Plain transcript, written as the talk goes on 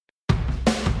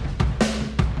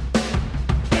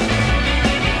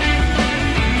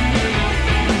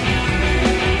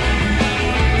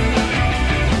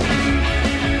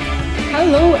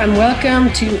Hello and welcome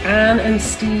to Anne and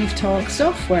Steve Talk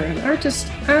Stuff, where an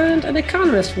artist and an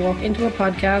economist walk into a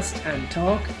podcast and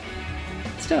talk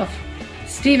stuff.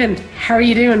 Stephen, how are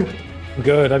you doing? I'm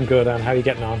good, Anne. How are you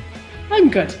getting on? I'm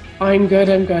good.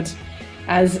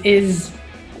 As is,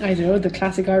 I don't know, the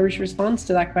classic Irish response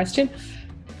to that question.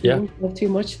 Yeah. Not too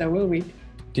much, though, will we?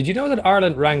 Did you know that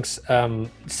Ireland ranks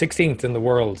 16th in the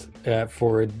world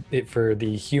for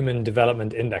the Human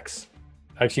Development Index?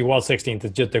 Actually, was 16th.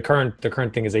 It's just the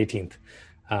current thing is 18th.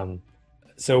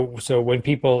 So when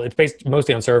people, it's based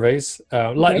mostly on surveys.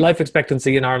 Life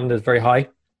expectancy in Ireland is very high.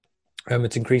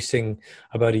 It's increasing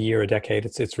about a year a decade.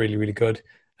 It's really, really good.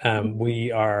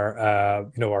 We are,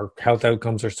 our health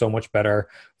outcomes are so much better.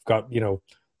 We've got,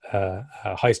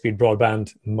 high-speed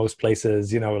broadband in most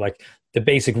places, like the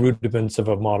basic rudiments of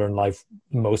a modern life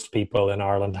most people in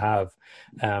Ireland have,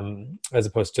 as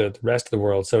opposed to the rest of the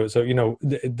world. So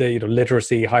the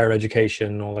literacy, higher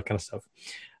education, all that kind of stuff.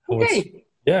 Okay.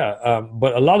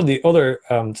 But a lot of the other,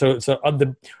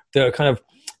 the kind of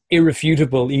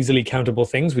irrefutable, easily countable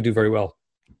things we do very well.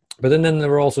 But then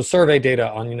there are also survey data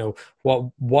on,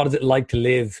 what is it like to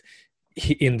live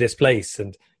in this place,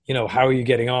 and how are you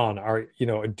getting on?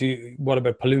 What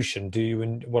about pollution?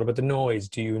 What about the noise?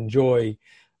 Do you enjoy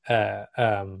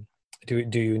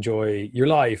do you enjoy your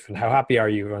life, and how happy are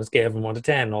you on a scale from 1 to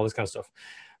 10, all this kind of stuff.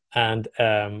 And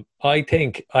I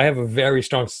think I have a very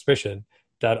strong suspicion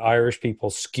that Irish people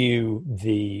skew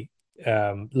the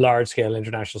large scale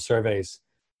international surveys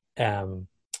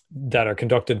that are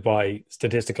conducted by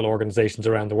statistical organizations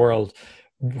around the world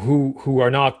who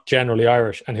are not generally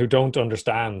Irish and who don't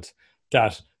understand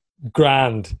that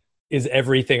grand is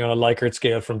everything on a Likert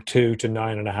scale from 2 to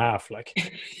 9.5,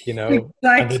 Exactly.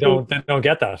 And they don't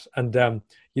get that. And I'm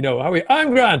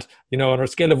grand, on a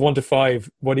scale of 1 to 5,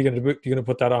 what are you going to do? You're going to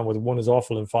put that on with 1 is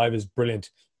awful and 5 is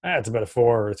brilliant. It's about a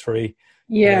 4 or a 3.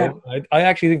 Yeah. I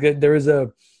actually think that there is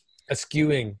a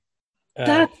skewing.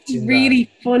 That's really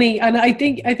funny, and I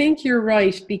think you're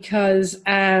right, because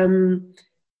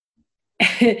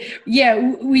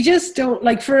we just don't,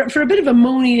 like, for a bit of a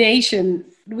moany nation.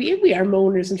 We are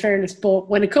moaners, in fairness, but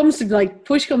when it comes to,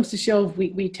 push comes to shove,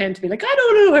 we tend to be like, I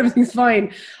don't know, everything's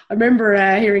fine. I remember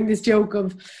hearing this joke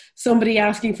of somebody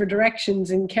asking for directions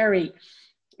in Kerry,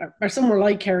 or somewhere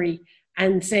like Kerry,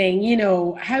 and saying,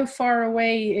 how far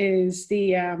away is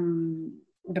the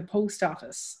post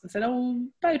office? I said,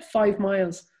 about 5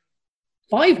 miles.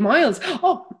 5 miles?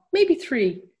 Oh, maybe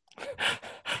 3.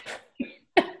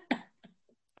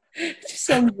 It just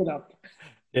sums it up.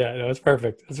 Yeah, no, it's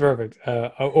perfect. It's perfect.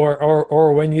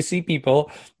 Or when you see people,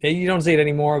 you don't see it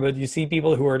anymore, but you see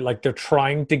people who are they're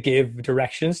trying to give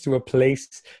directions to a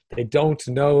place they don't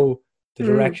know the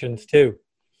directions to.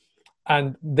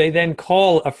 And they then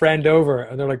call a friend over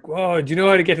and they're like, "Oh, do you know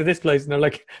how to get to this place?" And they're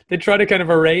like, they try to kind of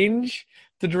arrange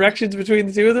the directions between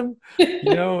the two of them,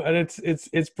 and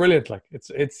it's brilliant. And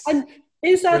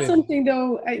is that brilliant. Something,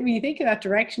 though, when you think of that,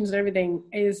 directions and everything,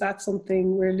 is that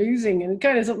something we're losing, and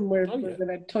kind of something we're going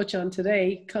to touch on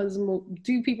today? Because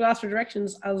do people ask for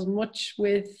directions as much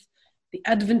with the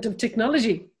advent of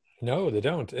technology? No, they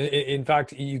don't. In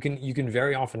fact, you can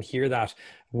very often hear that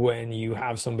when you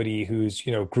have somebody who's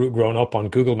grown up on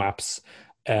Google Maps,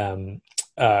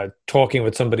 talking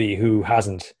with somebody who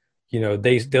hasn't.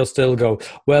 They'll still go,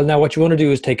 well, now what you want to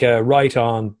do is take a right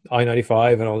on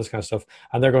I-95 and all this kind of stuff.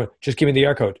 And they're going, just give me the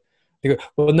air code. They go,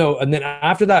 well, no. And then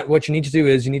after that, what you need to do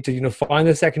is you need to, find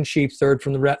the second sheep, third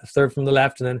from the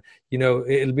left. And then,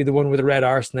 it'll be the one with the red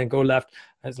arse, and then go left.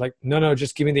 And it's like, no,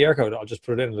 just give me the air code. I'll just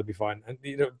put it in. It'll be fine. And,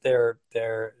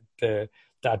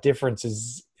 that difference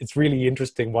it's really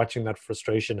interesting watching that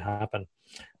frustration happen.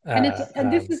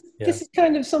 This is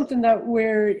kind of something that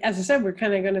we're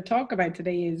kind of going to talk about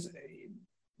today, is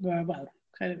kind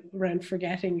of around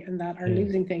forgetting and that are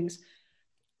losing things,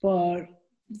 but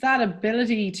that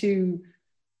ability to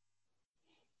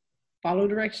follow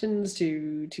directions,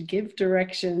 to give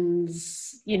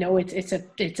directions,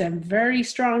 it's a very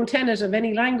strong tenet of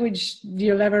any language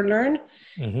you'll ever learn.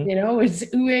 It's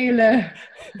où est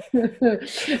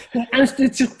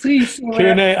l'institutrice?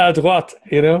 Tournez à droite,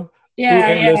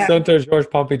 Yeah. Le Centre Georges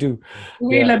Pompidou.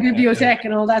 Où est la bibliothèque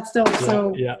and all that stuff. That's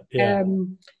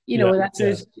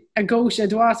a gauche, a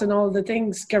droite, and all the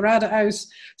things, geradeaus.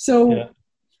 So,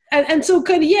 and so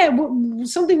kind of,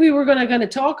 something we were going to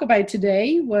talk about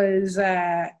today was,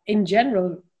 in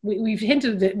general, we've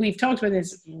hinted that we've talked about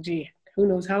this, who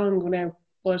knows how long ago now,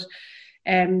 but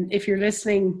if you're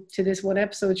listening to this one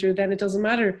episode, then it doesn't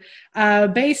matter.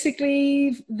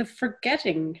 Basically, the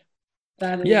forgetting.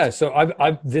 So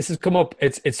I've this has come up.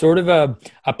 It's sort of a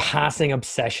passing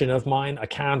obsession of mine. I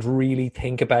can't really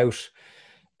think about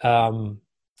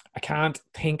I can't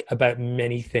think about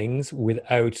many things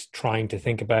without trying to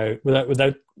think about,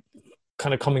 without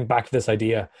kind of coming back to this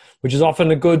idea, which is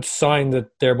often a good sign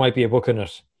that there might be a book in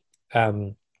it.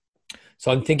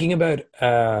 So I'm thinking about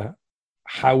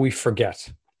how we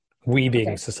forget, we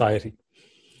being society,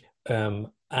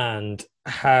 and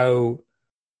how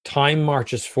time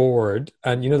marches forward.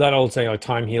 And you know that old saying, like,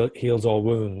 time heals all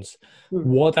wounds.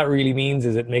 What that really means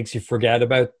is it makes you forget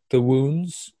about the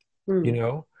wounds, you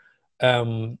know.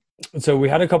 So we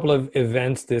had a couple of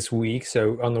events this week.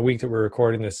 So on the week that we're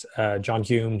recording this, John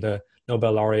Hume, the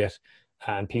Nobel laureate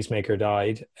and peacemaker,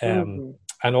 died. And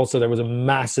also there was a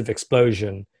massive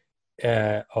explosion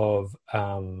of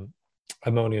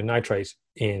ammonium nitrate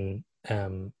in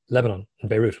Lebanon, in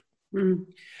Beirut.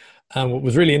 And what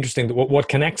was really interesting, what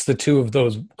connects the two of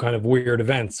those kind of weird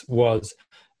events was,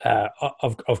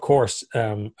 of course,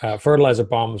 fertilizer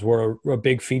bombs were a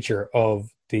big feature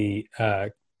of the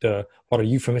what are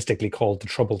euphemistically called the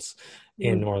Troubles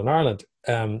in Northern Ireland.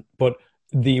 But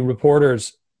the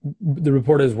reporters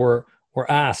were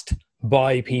asked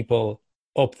by people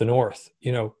up the north,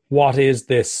 you know, what is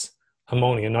this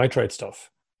ammonium nitrate stuff?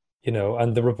 You know,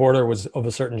 and the reporter was of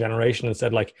a certain generation and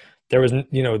said, like, there's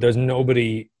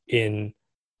nobody in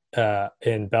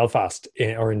Belfast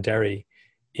or in Derry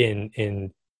in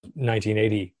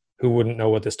 1980 who wouldn't know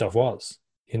what this stuff was,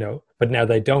 you know, but now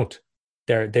they don't.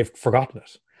 They've forgotten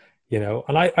it, you know.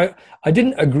 And I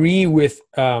didn't agree with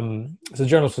so the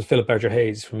journalist was Philip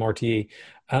Berger-Hayes from RTE.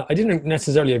 I didn't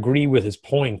necessarily agree with his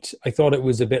point. I thought it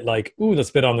was a bit like, ooh,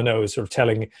 that's a bit on the nose, sort of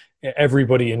telling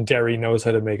everybody in Derry knows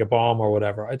how to make a bomb or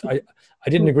whatever. I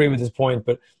didn't agree with his point,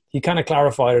 but he kind of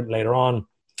clarified it later on.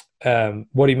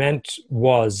 What he meant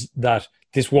was that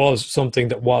this was something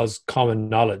that was common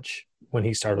knowledge when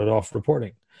he started off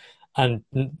reporting. And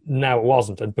now it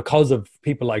wasn't. And because of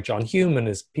people like John Hume and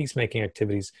his peacemaking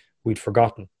activities, we'd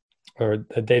forgotten, or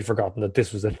they'd forgotten that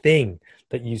this was a thing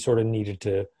that you sort of needed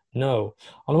to know.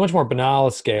 On a much more banal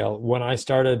scale, when I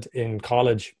started in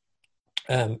college,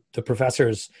 the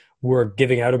professors were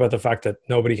giving out about the fact that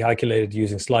nobody calculated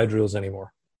using slide rules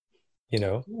anymore. You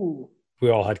know, we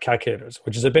all had calculators,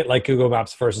 which is a bit like Google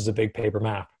Maps versus a big paper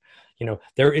map. You know,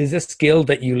 there is a skill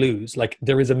that you lose. Like,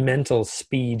 there is a mental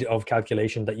speed of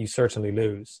calculation that you certainly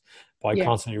lose by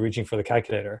constantly reaching for the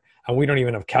calculator. And we don't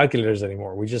even have calculators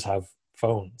anymore. We just have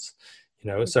phones, you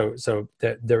know, so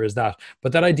there is that.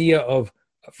 But that idea of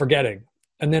forgetting,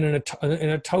 and then in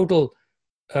a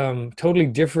totally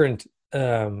different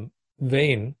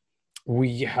vein,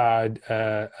 we had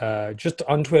just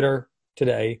on Twitter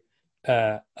today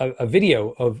a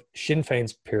video of Sinn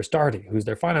Féin's Pearse Doherty, who's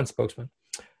their finance spokesman,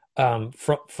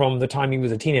 from the time he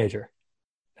was a teenager.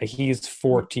 He's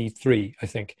 43, I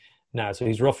think, now, so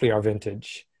he's roughly our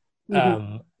vintage.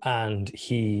 And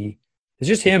he it's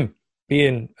just him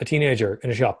being a teenager in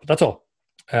a shop. That's all.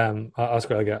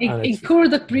 Oscar, or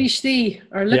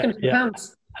looking for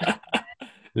pants.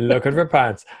 Looking for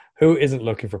pants. Who isn't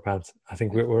looking for pants? I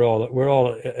think we're all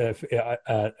in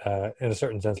a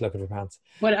certain sense looking for pants.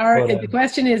 But the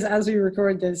question is, as we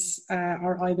record this,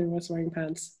 are either of us wearing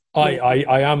pants? I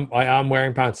am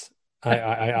wearing pants.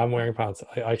 I am wearing pants.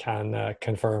 I can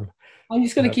confirm. I'm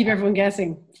just going to keep everyone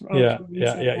guessing. Yeah.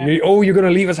 You're going to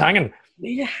leave us hanging.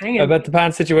 Leave it hanging about the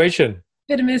pants situation.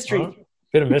 Bit of mystery.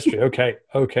 Bit of mystery. Okay.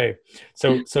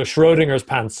 So Schrodinger's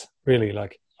pants, really,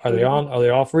 like, are they on? Are they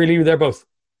off? Really, they're both.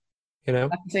 You know,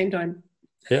 at the same time.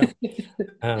 Yeah.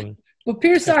 But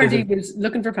Pearse Doherty was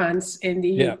looking for pants in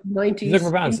the 90s. Looking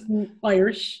for pants.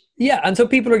 Irish. Yeah, and so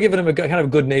people are giving him a kind of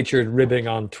good-natured ribbing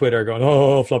on Twitter, going,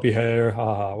 "Oh, floppy hair,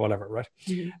 whatever," right?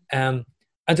 And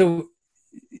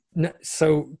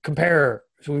so compare.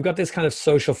 So we've got this kind of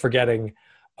social forgetting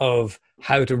of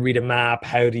how to read a map,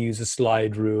 how to use a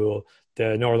slide rule,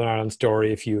 the Northern Ireland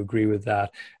story, if you agree with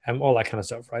that, all that kind of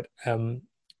stuff, right?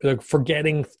 Like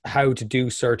forgetting how to do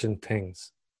certain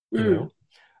things, you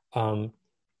know.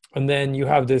 And then you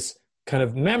have this kind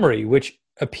of memory which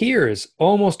appears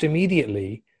almost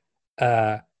immediately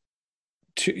to,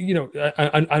 you know,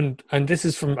 and this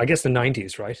is from, I guess, the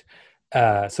 90s, right?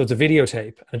 So it's a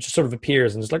videotape, and it just sort of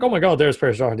appears, and it's like, oh my God, there's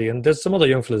Pearse Doherty, and there's some other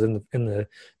young fellas in the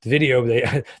video.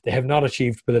 They have not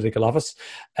achieved political office,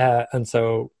 and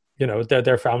so, you know,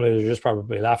 their families are just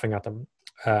probably laughing at them,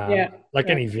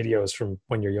 any videos from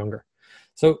when you're younger.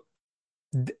 So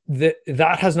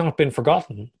that has not been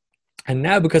forgotten, and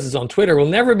now because it's on Twitter, will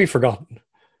never be forgotten.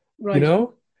 Right. You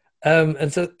know,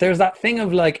 and so there's that thing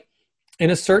of, like, in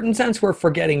a certain sense, we're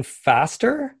forgetting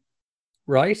faster,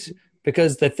 right?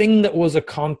 Because the thing that was a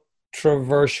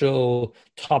controversial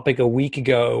topic a week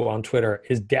ago on Twitter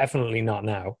is definitely not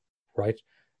now, right?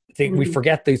 we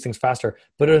forget these things faster.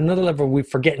 But at another level, we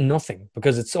forget nothing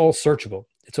because it's all searchable.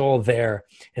 It's all there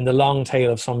in the long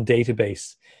tail of some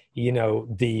database. You know,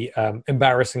 the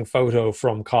embarrassing photo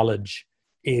from college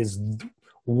is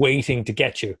waiting to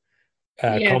get you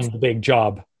come the big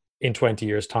job in 20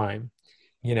 years time,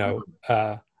 you know.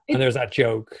 And there's that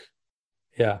joke.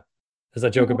 Yeah. There's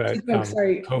that joke about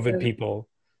COVID people.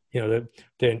 You know,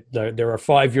 there are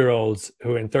 5-year-olds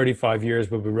who in 35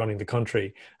 years will be running the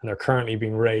country, and they're currently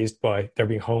being they're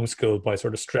being homeschooled by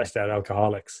sort of stressed out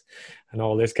alcoholics and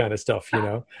all this kind of stuff, you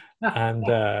know. And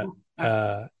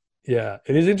yeah,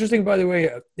 it is interesting, by the way,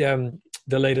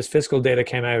 the latest fiscal data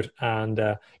came out,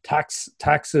 and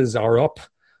taxes are up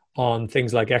on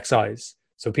things like excise.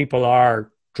 So people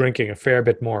are drinking a fair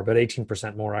bit more, about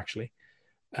 18% more actually.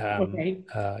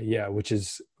 Yeah, which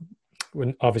is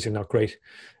obviously not great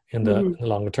in the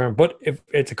longer term, but if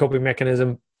it's a coping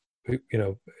mechanism, you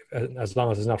know, as long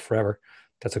as it's not forever,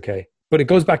 that's okay. But it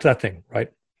goes back to that thing,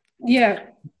 right? Yeah,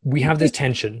 we have this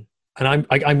tension, and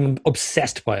I'm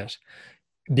obsessed by it,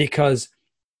 because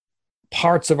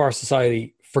parts of our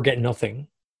society forget nothing,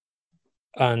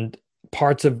 and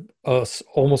parts of us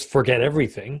almost forget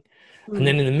everything. And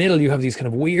then in the middle, you have these kind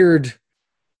of weird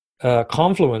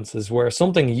confluences where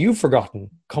something you've forgotten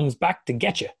comes back to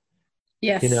get you.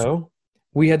 Yes. You know,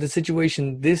 we had the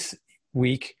situation this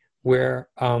week where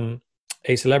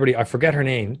a celebrity, I forget her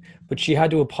name, but she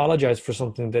had to apologize for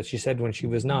something that she said when she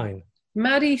was 9.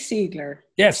 Maddie Siegler.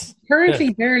 Yes.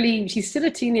 Currently barely, she's still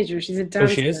a teenager. She's a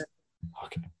dancer. Oh, she is?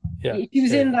 Okay. Yeah. She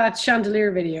was in that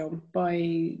Chandelier video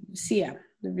by Sia.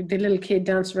 The little kid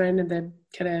danced around in the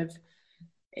kind of,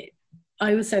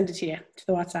 I will send it to you, to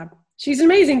the WhatsApp. She's an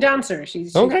amazing dancer.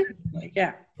 She's okay. Like,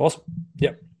 yeah. Awesome.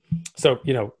 Yeah. So,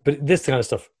 you know, but this kind of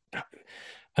stuff,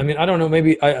 I mean, I don't know,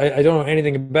 maybe I don't know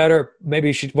anything about her.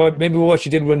 Maybe what she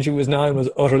did when she was 9 was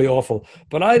utterly awful,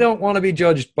 but I don't want to be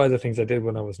judged by the things I did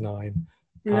when I was 9.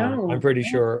 No. I'm pretty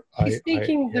sure as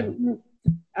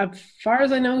far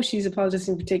as I know, she's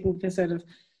apologizing for taking the piss out of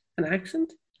an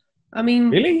accent. I mean,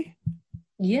 really?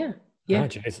 Yeah. Yeah. Oh,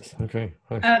 Jesus. Okay.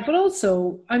 But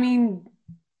also, I mean,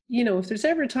 you know, if there's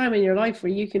ever a time in your life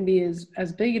where you can be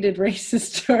as bigoted,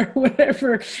 racist, or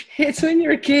whatever, it's when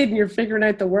you're a kid and you're figuring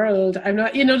out the world. I'm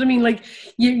not, you know what I mean? Like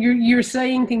you're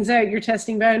saying things out, you're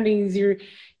testing boundaries, you're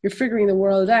figuring the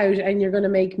world out, and you're going to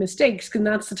make mistakes, because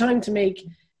that's the time to make.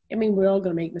 I mean, we're all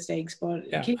going to make mistakes, but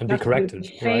and be corrected,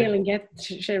 fail, right? And get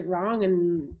shit wrong,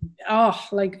 and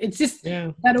like it's just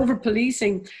that over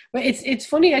policing. But it's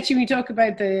funny actually when you talk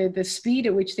about the speed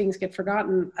at which things get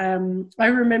forgotten. I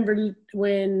remember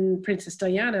when Princess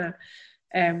Diana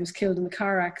was killed in the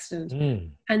car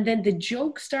accident, and then the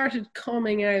joke started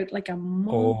coming out like a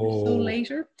month or so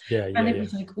later, and it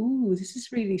was like, ooh, this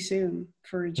is really soon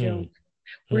for a joke.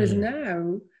 Whereas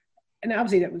now, and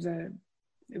obviously it was a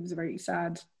very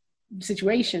sad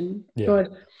situation, but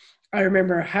I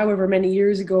remember however many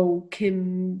years ago,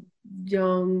 Kim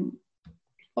Jong,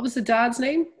 what was the dad's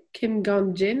name? Kim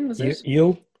Jong-jin, was it?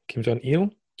 Kim Jong-il?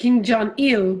 Kim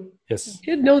Jong-il. Yes. I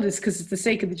didn't know this because it's the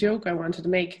sake of the joke I wanted to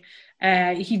make.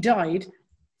 He died,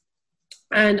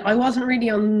 and I wasn't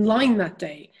really online that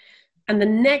day. And the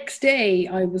next day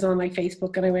I was on like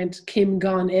Facebook, and I went Kim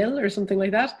gone ill or something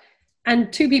like that.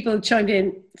 And 2 people chimed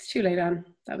in, it's too late, Anne.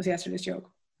 That was yesterday's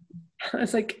joke. I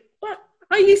was like, what?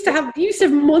 You used to have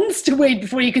months to wait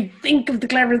before you could think of the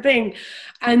clever thing.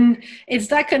 And it's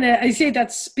that kind of, I say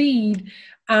that speed,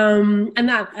 and even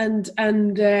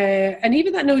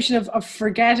that notion of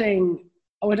forgetting.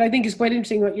 What I think is quite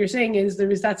interesting, what you're saying, is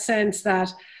there is that sense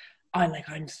that I'm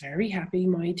very happy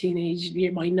my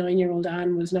 9-year-old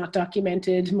Anne was not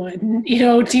documented. My,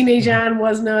 teenage Anne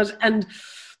was not. And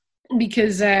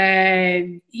because,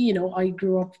 I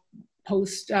grew up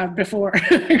before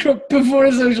I grew up before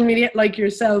social media, like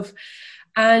yourself,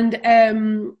 and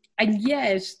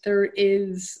yet there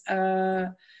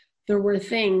were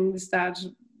things that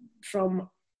from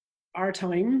our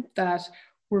time that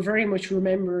were very much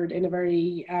remembered in a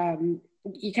very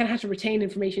you kind of have to retain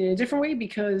information in a different way,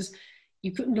 because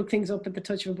you couldn't look things up at the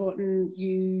touch of a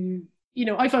button.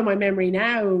 I find my memory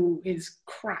now is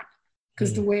crap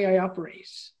because the way I operate,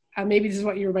 and maybe this is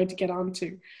what you're about to get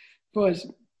onto, but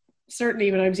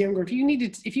certainly when I was younger,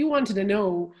 if you wanted to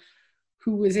know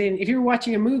who was in, if you were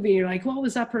watching a movie and you're like, what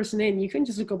was that person in? You couldn't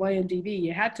just look up IMDb.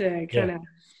 You had to kind of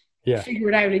figure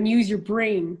it out and use your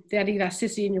brain, that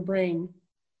elasticity in your brain.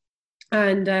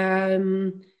 And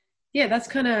that's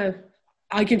kind of,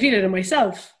 I can feel it in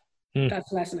myself.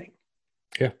 That's lessening.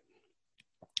 Yeah.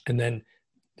 And then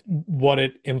what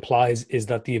it implies is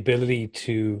that the ability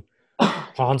to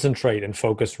concentrate and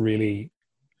focus really,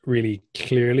 really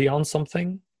clearly on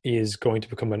something is going to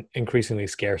become an increasingly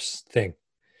scarce thing,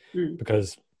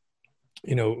 because,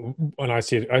 you know, when I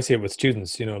see it with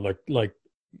students, you know, like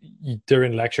they're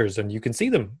in lectures and you can see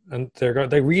them, and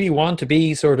they really want to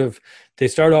be sort of, they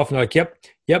start off and like, yep,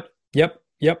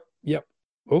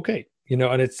 okay, you know,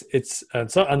 and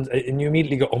and you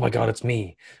immediately go, oh my god, it's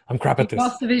me, I'm crap at this.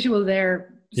 Lost the visual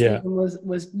there. Stephen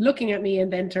was looking at me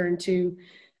and then turned to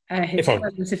his phone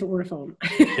as if it were a phone.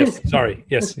 Yes, sorry.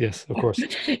 Yes, of course.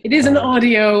 It is an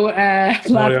audio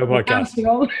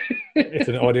podcast. It's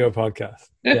an audio podcast.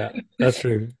 Yeah, that's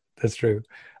true.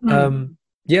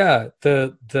 Yeah,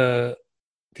 the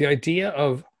idea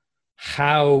of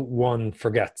how one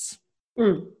forgets,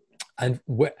 and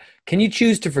can you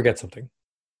choose to forget something?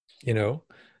 You know,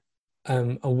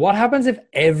 and what happens if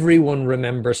everyone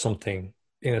remembers something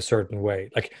in a certain way?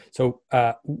 Like, so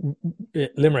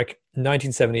Limerick,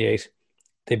 1978,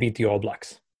 they beat the All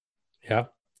Blacks. Yeah.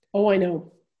 Oh, I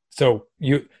know. So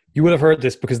you will have heard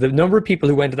this, because the number of people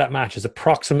who went to that match is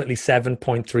approximately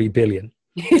 7.3 billion.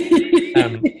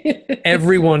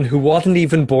 Everyone who wasn't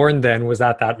even born then was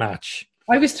at that match.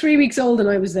 I was 3 weeks old and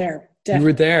I was there. Definitely.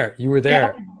 You were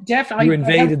there. Yeah, definitely. You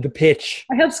invaded the pitch.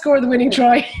 I helped score the winning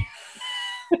try.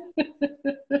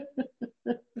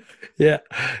 Yeah,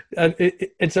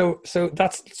 and so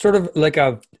that's sort of like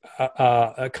a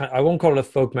I won't call it a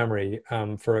folk memory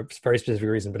for a very specific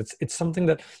reason, but it's something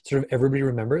that sort of everybody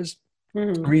remembers.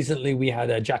 Recently, we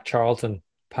had Jack Charlton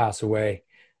pass away,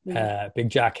 Big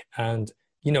Jack, and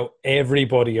you know,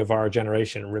 everybody of our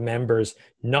generation remembers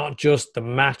not just the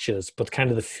matches, but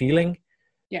kind of the feeling,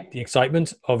 the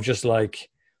excitement of just like,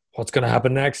 what's going to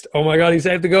happen next? Oh my God, he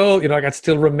saved the goal! You know, I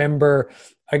can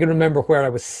remember where I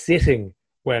was sitting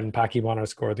when Packy Bonner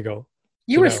scored the goal.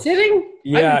 You were sitting?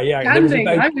 Yeah. There was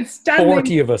about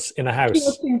 40 of us in a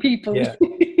house. People. Yeah.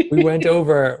 We went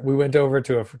over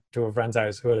to a friend's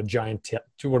house who had a giant,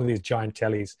 one of these giant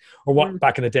tellies, or what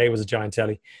back in the day was a giant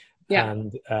telly. Yeah.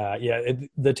 And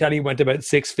the telly went about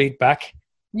 6 feet back.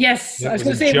 Yes, I was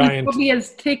going to say it was probably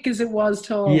as thick as it was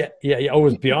tall. Yeah. Oh, it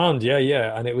was beyond.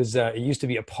 Yeah. And it was. It used to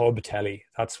be a pub telly.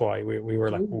 That's why we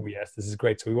were like, oh yes, this is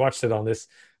great. So we watched it on this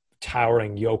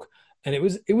towering yoke, and it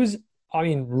was. I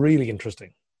mean, really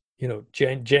interesting. You know,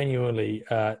 genuinely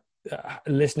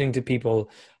listening to people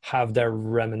have their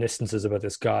reminiscences about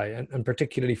this guy, and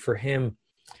particularly for him,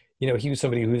 you know, he was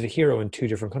somebody who was a hero in 2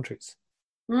 different countries.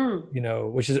 You know,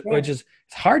 which is it's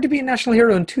hard to be a national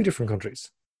hero in 2 different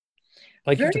countries.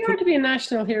 Like, very hard to be a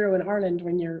national hero in Ireland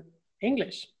when you're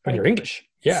English. When you're English,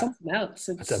 yeah, something else.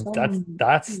 That's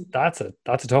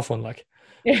a tough one. Like,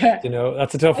 yeah, you know,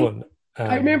 that's a tough one.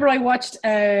 I remember I watched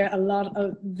a lot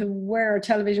of where our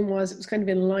television was. It was kind of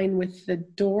in line with the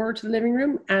door to the living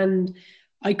room, and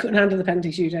I couldn't handle the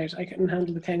penalty shootout. I couldn't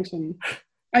handle the tension.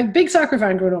 I'm a big soccer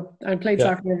fan growing up. I played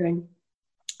soccer and everything.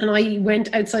 And I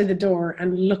went outside the door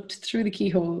and looked through the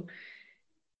keyhole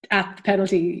at the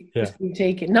penalty being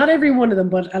taken. Not every one of them,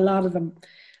 but a lot of them.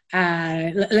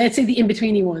 Let's say the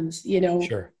in-betweeny ones, you know.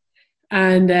 Sure.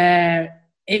 And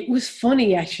it was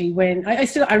funny, actually, when I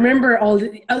remember all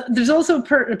the... there's also a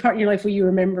part in your life where you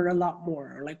remember a lot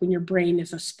more, like when your brain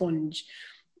is a sponge.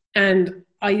 And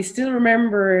I still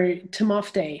remember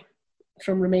Timofte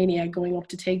from Romania going up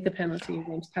to take the penalty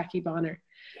against Packy Bonner.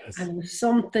 Yes. And there was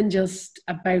something just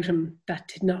about him that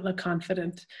did not look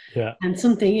confident. Yeah. And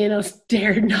something in us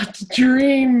dared not to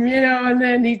dream, you know, and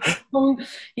then he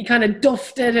kind of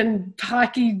duffed it and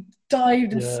Packy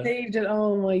dived and saved it.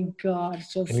 Oh my God.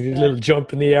 Just, and he did a little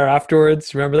jump in the air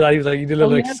afterwards. Remember that? He was like, he did a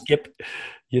little skip,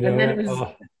 you know. And then it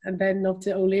was, and then up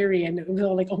to O'Leary, and it was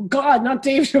all like, oh God, not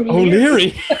David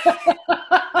O'Leary.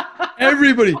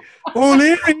 Everybody,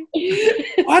 O'Leary.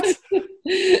 What?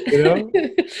 You know?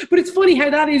 But it's funny how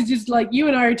that is just like, you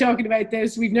and I are talking about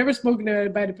this. We've never spoken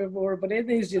about it before, but it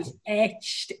is just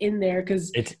etched in there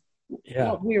because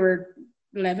we were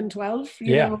 11, 12.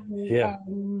 You know?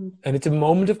 And it's a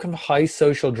moment of kind of high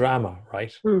social drama,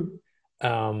 right?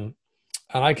 And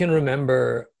I can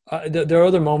remember there are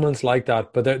other moments like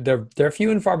that, but they're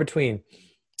few and far between.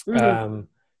 A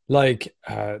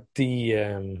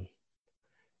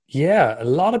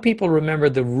lot of people remember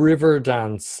the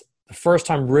Riverdance. The first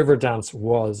time Riverdance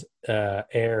was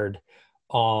aired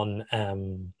on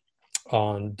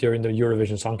during the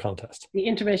Eurovision Song Contest. The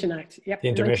Intermission Act. Yep. The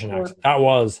Intermission Act. That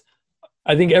was,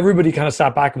 I think everybody kind of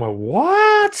sat back and went,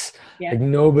 "What?" Yeah. Like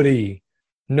nobody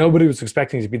was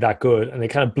expecting it to be that good, and they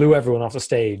kind of blew everyone off the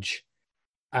stage.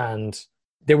 And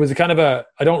there was a kind of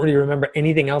I don't really remember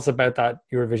anything else about that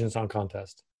Eurovision Song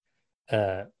Contest,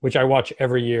 which I watch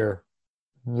every year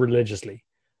religiously.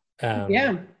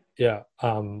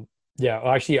 Yeah,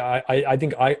 well, actually, I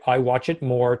think I watch it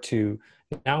more to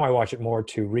now. I watch it more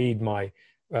to read my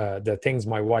the things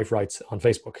my wife writes on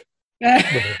Facebook with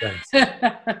her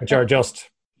friends, which are just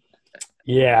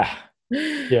yeah,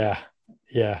 yeah,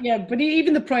 yeah, Yeah, but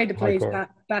even the Pride of Place hardcore.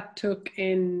 that took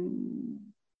in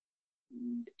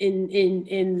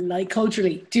like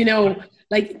culturally, do you know,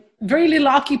 like very little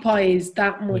occupies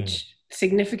that Mm. much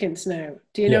significance now.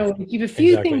 Do you Yeah, know? Like, you have a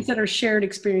few things exactly. that are shared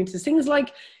experiences, things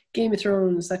like Game of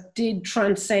Thrones that did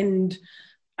transcend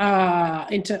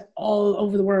into all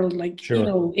over the world. Like, you Sure,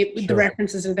 know, the sure.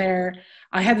 references are there.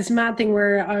 I had this mad thing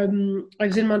where I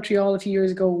was in Montreal a few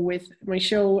years ago with my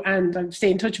show, and I've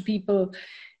stayed in touch with people,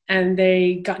 and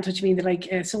they got in touch with me. They're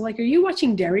like, "So, like, are you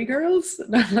watching Derry Girls?"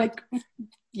 And I'm like,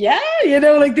 "Yeah, you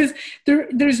know, like this.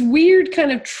 There's weird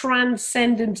kind of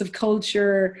transcendence of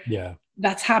culture Yeah,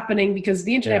 that's happening because of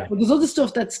the internet, yeah. but there's other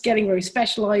stuff that's getting very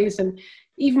specialized, and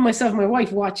even myself and my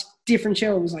wife watch different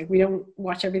shows. Like, we don't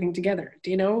watch everything together,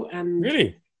 do you know? And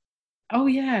Really? oh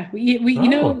yeah, we you Oh.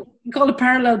 know, we call it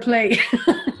parallel play.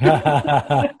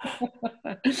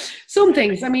 Some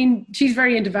things. I mean, she's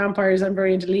very into vampires. I'm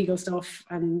very into legal stuff,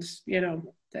 and you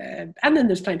know, and then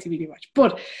there's plenty we do watch.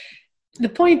 But the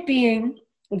point being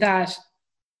that,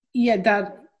 yeah,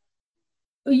 that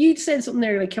you said something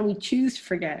there, like, can we choose to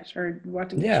forget, or what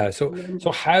do we choose Yeah. to So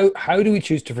remember? how do we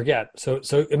choose to forget? So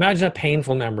imagine a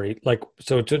painful memory. Like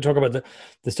so to talk about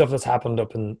the stuff that's happened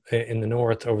up in the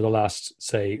north over the last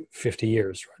say 50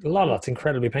 years. Right? A lot of that's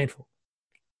incredibly painful.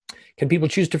 Can people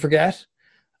choose to forget?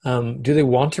 Do they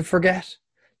want to forget?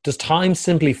 Does time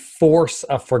simply force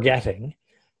a forgetting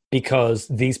because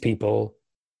these people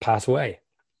pass away?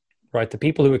 Right? The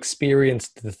people who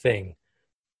experienced the thing,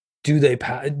 do they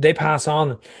pass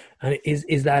on, and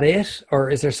is that it,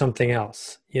 or is there something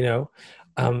else? You know,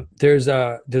 there's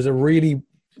a really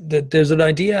there's an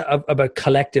idea about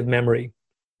collective memory,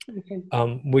 Okay.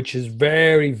 which has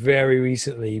very very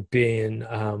recently been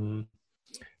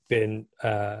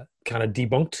kind of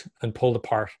debunked and pulled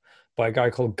apart by a guy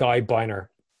called Guy Biner.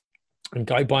 And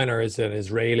Guy Biner is an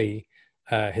Israeli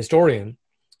historian,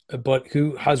 but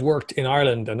who has worked in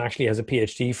Ireland and actually has a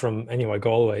PhD from NUI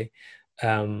Galway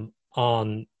on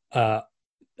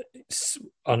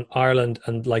Ireland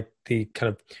and like the kind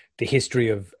of the history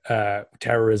of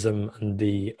terrorism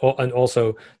and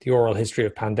also the oral history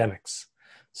of pandemics.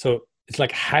 So it's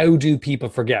like, how do people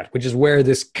forget? Which is where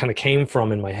this kind of came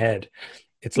from in my head.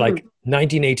 It's like Mhm.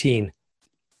 1918,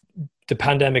 the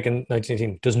pandemic in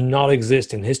 1918 does not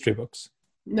exist in history books.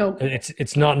 No.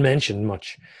 It's not mentioned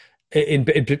much.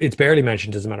 It's barely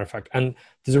mentioned, as a matter of fact. And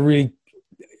there's a really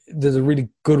there's a really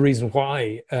good reason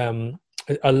why.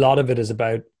 A lot of it is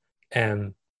about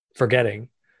forgetting,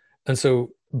 and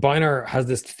so Biner has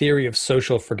this theory of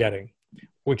social forgetting,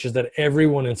 which is that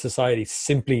everyone in society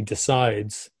simply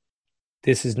decides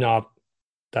this is not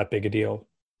that big a deal.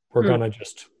 We're Mm. gonna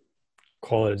just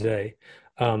call it a day.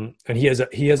 And he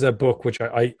has a book which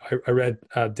I read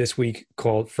this week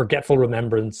called "Forgetful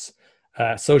Remembrance: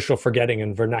 Social Forgetting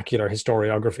and Vernacular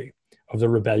Historiography of the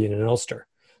Rebellion in Ulster."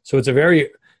 So it's a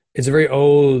very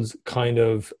old kind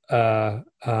of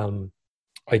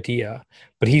idea,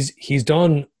 but he's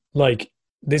done like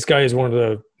this guy is one of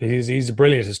the he's a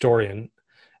brilliant historian.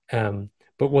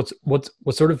 But what's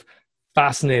sort of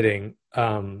fascinating,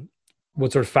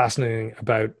 what's sort of fascinating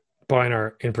about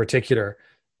Biner in particular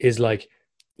is like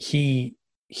he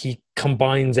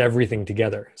combines everything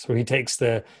together. So he takes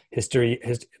the history,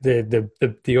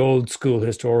 the old school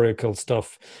historical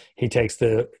stuff. He takes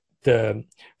the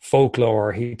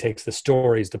folklore. He takes the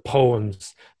stories, the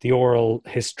poems, the oral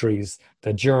histories,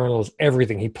 the journals,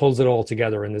 everything. He pulls it all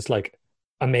together in this like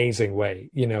amazing way,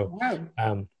 you know.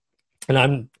 Wow. And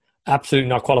I'm absolutely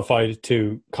not qualified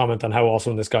to comment on how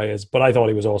awesome this guy is, but I thought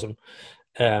he was awesome.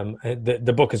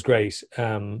 The book is great,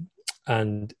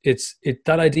 and it's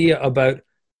that idea about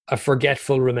a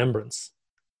forgetful remembrance,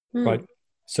 right? Mm.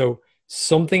 So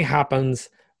something happens,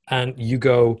 and you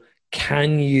go,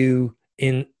 can you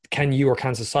or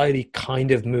can society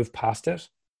kind of move past it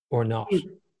or not?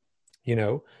 Mm. You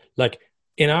know, like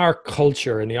in our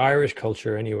culture, in the Irish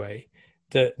culture anyway,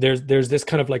 there's this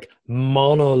kind of like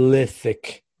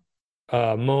monolithic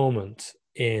moment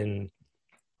in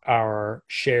our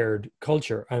shared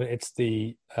culture, and it's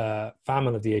the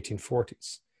famine of the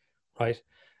 1840s, right?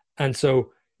 And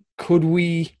so, could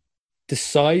we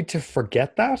decide to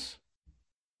forget that?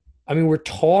 I mean, we're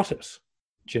taught it,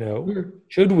 you know. Mm.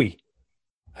 Should we?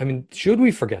 I mean, should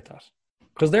we forget that?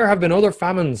 Because there have been other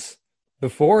famines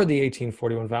before the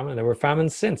 1841 famine, and there were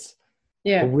famines since, but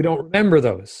Yeah. we don't remember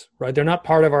those, right? They're not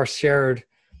part of our shared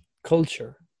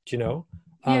culture, you know.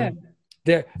 Yeah. Um,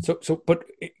 there, so, but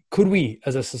could we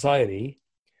as a society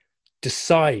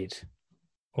decide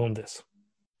on this?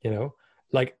 You know,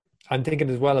 like I'm thinking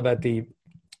as well about the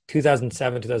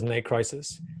 2007, 2008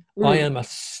 crisis. I am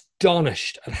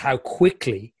astonished at how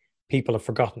quickly people have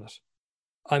forgotten it.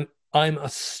 I'm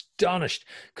astonished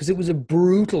because it was a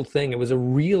brutal thing. It was a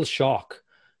real shock.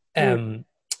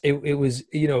 It was,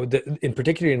 you know, in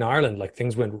particular in Ireland, like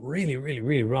things went really, really,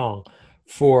 really wrong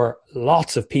for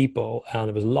lots of people, and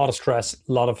there was a lot of stress,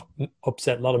 a lot of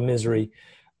upset, a lot of misery.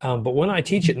 But when I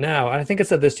teach it now, and I think I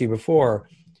said this to you before,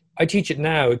 I teach it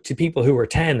now to people who were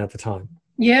 10 at the time.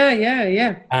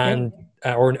 Yeah. And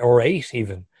or 8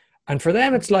 even. And for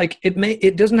them, it's like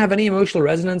it doesn't have any emotional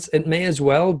resonance. It may as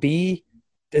well be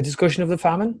a discussion of the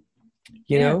famine,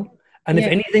 you know. And if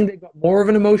anything, they've got more of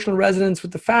an emotional resonance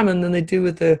with the famine than they do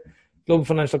with the global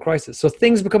financial crisis. So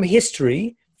things become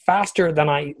history faster than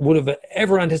I would have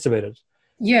ever anticipated.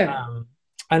 Yeah.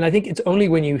 And I think it's only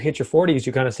when you hit your 40s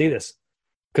you kind of see this,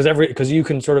 because you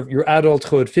can sort of your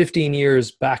adulthood, 15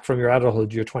 years back from your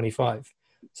adulthood, you're 25.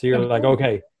 So you're like,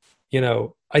 okay, you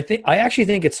know, I actually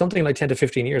think it's something like 10 to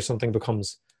 15 years, something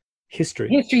becomes history.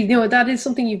 History, no, that is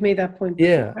something you've made that point.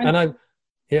 Yeah.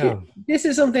 This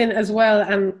is something as well,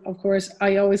 and of course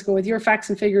I always go with your facts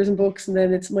and figures and books, and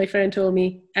then it's my friend told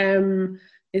me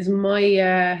is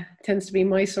my tends to be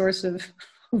my source of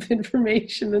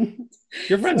information. And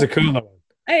your friend's a cool one.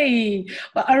 Hey,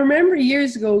 well, I remember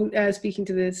years ago speaking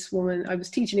to this woman. I was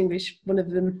teaching English, one of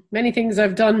the many things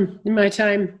I've done in my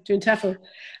time doing TEFL,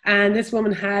 and this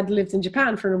woman had lived in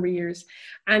Japan for a number of years,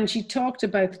 and she talked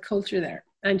about the culture there.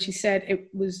 And she said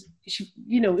it's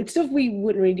stuff we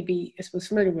wouldn't really be, I suppose,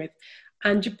 familiar with.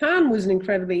 And Japan was an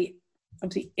incredibly,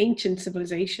 obviously, ancient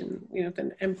civilization, you know,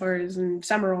 the empires and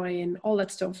samurai and all that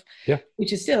stuff,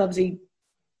 which is still, obviously,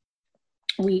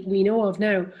 we know of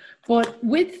now. But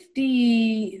with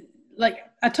the, like,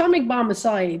 atomic bomb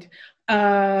aside,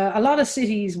 a lot of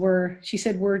cities were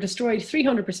destroyed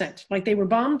 300%. Like, they were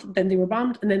bombed, then they were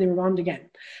bombed, and then they were bombed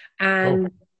again. And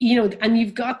you know, and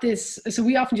you've got this, so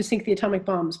we often just think the atomic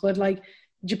bombs, but like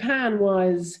Japan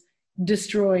was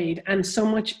destroyed and so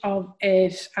much of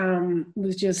it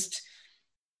was just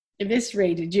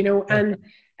eviscerated, you know, and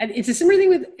it's a similar thing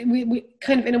with, we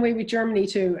kind of in a way with Germany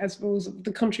too, I suppose,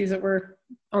 the countries that were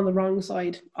on the wrong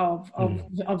side of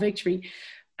victory.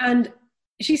 And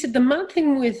she said the mad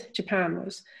thing with Japan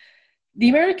was the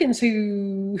Americans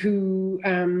who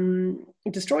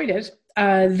destroyed it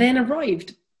then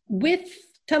arrived with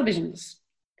televisions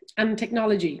and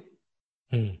technology,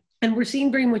 and we're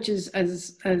seen very much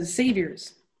as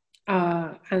saviors,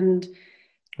 and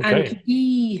to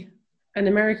be an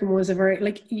American was a very,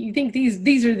 like, you think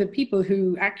these are the people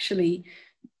who actually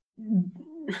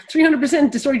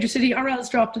 300% destroyed your city, or else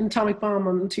dropped an atomic bomb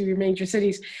onto your major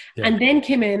cities, and then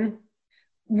came in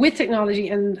with technology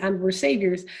and were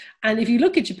saviors. And if you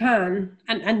look at Japan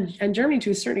and Germany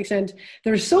to a certain extent,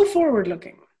 they're so forward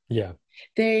looking. Yeah.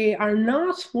 They are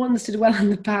not ones to dwell on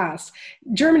the past.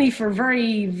 Germany, for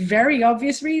very, very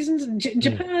obvious reasons.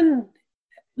 Japan,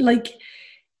 like,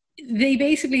 they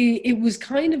basically, it was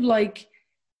kind of like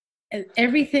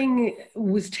everything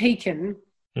was taken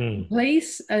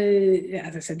place.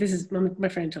 As I said, this is, my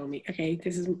friend told me, okay,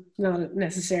 this is not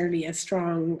necessarily as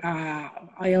strong.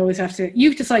 I always have to, you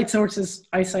have to cite sources,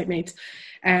 I cite mates.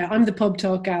 I'm the pub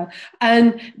talk gal.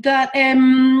 And that,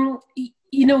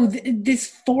 you know, this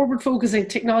forward focusing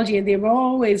technology, and they were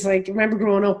always like, I remember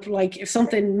growing up, like, if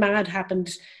something mad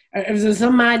happened, or if there was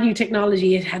some mad new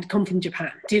technology, it had come from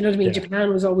Japan. Do you know what I mean? Yeah.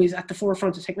 Japan was always at the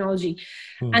forefront of technology.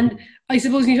 And I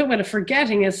suppose when you talk about it,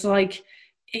 forgetting, it's like,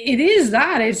 it is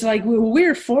that. It's like,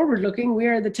 we're forward looking,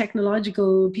 we're the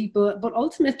technological people, but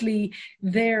ultimately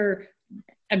their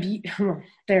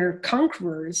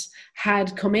conquerors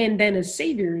had come in then as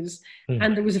saviors,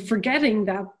 and there was a forgetting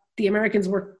that the Americans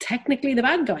were technically the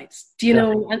bad guys. Do you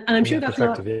know? And I'm sure that's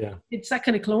not, it's that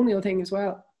kind of colonial thing as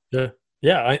well. Yeah.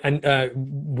 I'm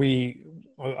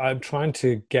trying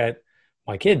to get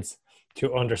my kids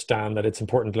to understand that it's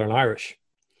important to learn Irish.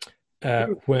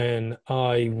 When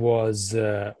I was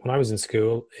in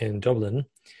school in Dublin,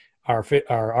 our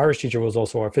Irish teacher was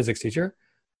also our physics teacher,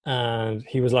 and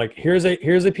he was like, here's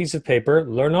a piece of paper,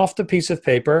 learn off the piece of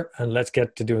paper, and let's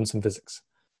get to doing some physics.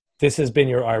 This has been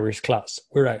your Irish class.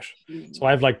 We're out. So I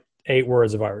have like 8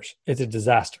 words of Irish. It's a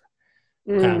disaster.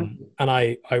 And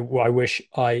I wish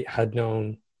I had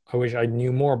known. I wish I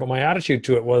knew more. But my attitude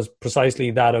to it was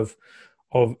precisely that of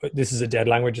this is a dead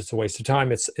language. It's a waste of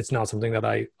time. It's not something that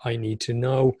I need to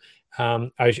know.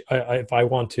 If I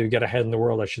want to get ahead in the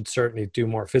world, I should certainly do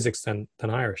more physics than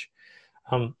Irish.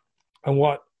 And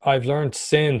what I've learned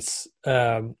since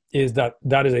is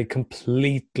that is a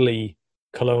completely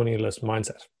colonialist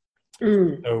mindset.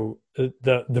 Mm. So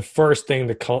the first thing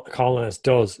the colonist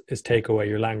does is take away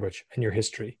your language and your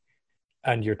history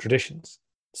and your traditions.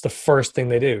 It's the first thing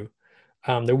they do.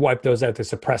 They wipe those out. They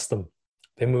suppress them.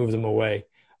 They move them away,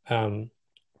 and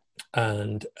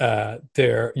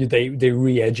they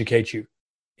re-educate you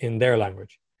in their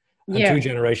language. And Yeah. 2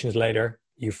 generations later,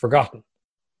 you've forgotten,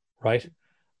 right?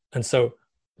 And so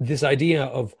this idea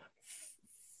of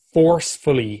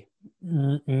forcefully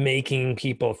making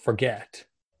people forget,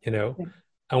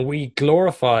 and we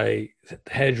glorify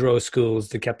hedgerow schools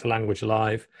that kept the language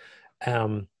alive.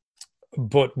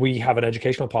 But we have an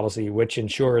educational policy which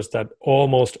ensures that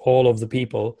almost all of the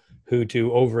people who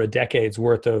do over a decade's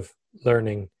worth of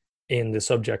learning in the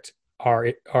subject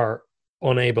are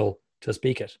unable to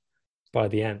speak it by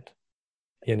the end.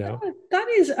 That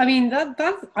is, I mean, that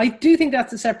I do think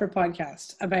that's a separate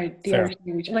podcast about the Fair. Irish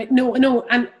language. And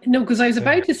because I was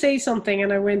about to say something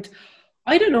and I went,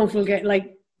 I don't know if we'll get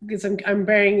because I'm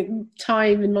bearing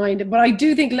time in mind, but I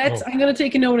do think I'm going to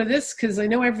take a note of this, because I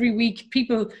know every week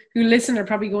people who listen are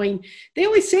probably going, they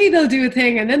always say they'll do a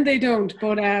thing and then they don't,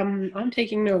 but I'm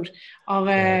taking note of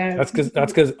that's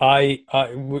because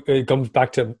it comes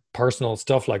back to personal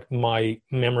stuff. Like, my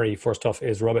memory for stuff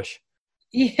is rubbish.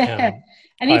 Yeah.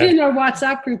 And even in our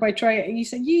WhatsApp group, you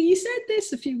said you said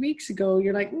this a few weeks ago.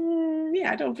 You're like,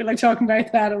 yeah, I don't feel like talking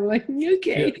about that. I'm like,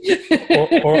 okay.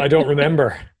 Yeah. Or I don't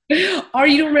remember. Or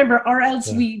you don't remember, or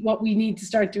else what we need to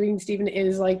start doing, Stephen,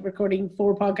 is like recording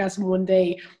 4 podcasts in one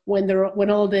day when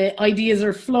all the ideas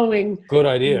are flowing. Good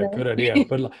idea.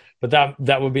 But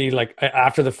that would be like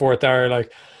after the 4th hour,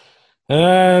 like,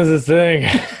 that's the thing.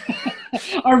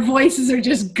 Our voices are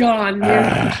just gone.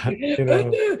 What did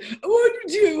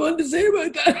you want to say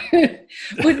about that?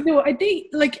 But no, I think,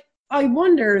 like, I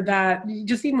wonder that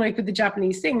just even like with the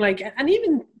Japanese thing, like, and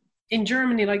even in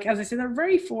Germany, like, as I said, they're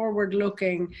very forward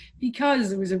looking, because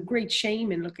there was a great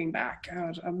shame in looking back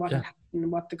at what had happened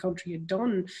and what the country had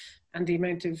done, and the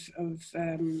amount of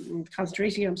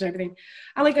concentration camps and everything.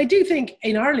 And like, I do think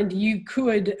in Ireland you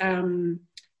could,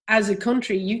 as a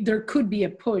country, there could be a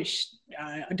push.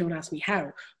 Don't ask me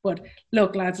how, but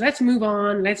look, lads, let's move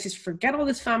on. Let's just forget all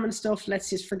this famine stuff. Let's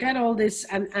just forget all this,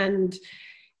 and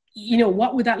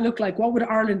what would that look like? What would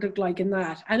Ireland look like in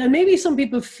that? And then maybe some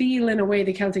people feel, in a way,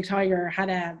 the Celtic Tiger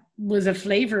was a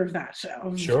flavour of that,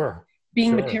 of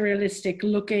being materialistic,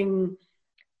 looking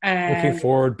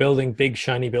forward, building big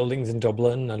shiny buildings in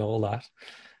Dublin and all that.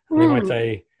 And they might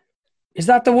say, "Is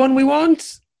that the one we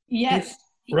want?" Yes,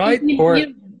 right?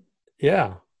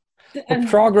 But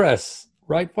progress,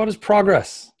 right? What is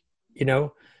progress?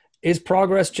 Is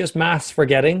progress just mass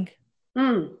forgetting?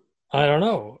 I don't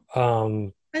know.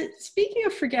 Speaking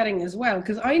of forgetting as well,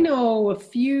 because I know a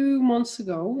few months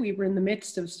ago we were in the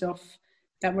midst of stuff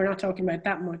that we're not talking about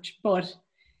that much, but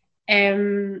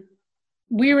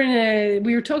we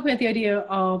were talking about the idea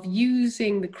of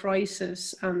using the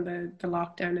crisis and the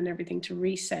lockdown and everything to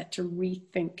reset, to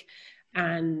rethink.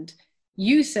 And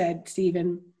you said,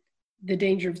 Stephen, the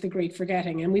danger of the great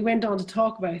forgetting, and we went on to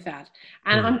talk about that.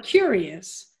 And I'm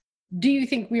curious, do you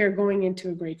think we are going into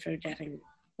a great forgetting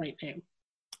right now?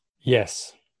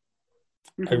 Yes.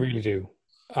 I really do.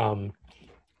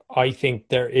 I think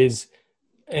there is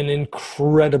an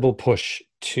incredible push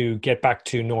to get back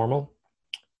to normal,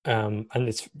 and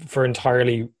it's for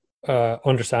entirely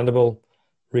understandable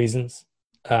reasons.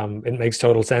 It makes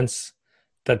total sense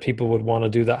that people would want to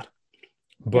do that,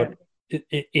 but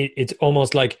it's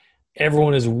almost like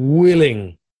everyone is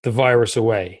willing the virus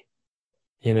away.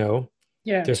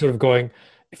 They're sort of going,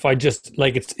 if I just,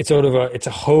 like, it's sort of it's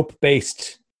a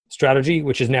hope-based strategy,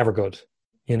 which is never good.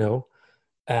 And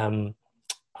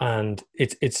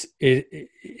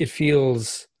it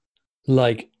feels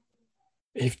like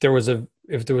if there was a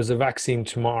vaccine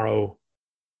tomorrow,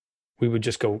 we would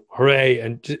just go hooray,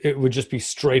 and it would just be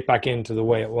straight back into the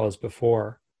way it was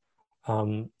before.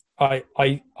 I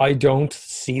don't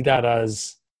see that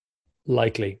as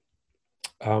likely,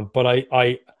 but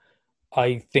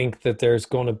I think that there's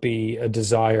going to be a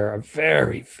desire, a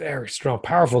very, very strong,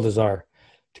 powerful desire,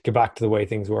 to get back to the way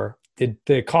things were.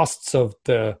 The costs of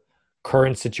the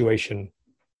current situation,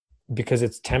 because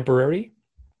it's temporary,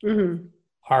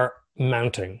 are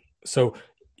mounting. So,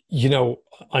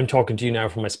 I'm talking to you now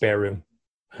from my spare room,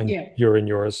 and you're in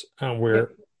yours, and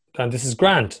and this is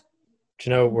grand.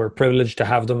 We're privileged to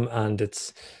have them, and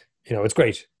it's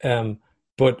great.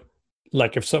 But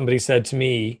like, if somebody said to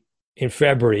me in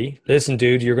February, "Listen,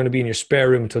 dude, you're going to be in your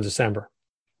spare room until December,"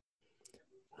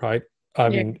 right? I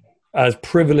mean, as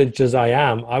privileged as I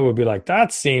am, I would be like,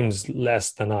 that seems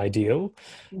less than ideal,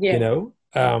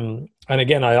 And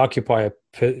again, I occupy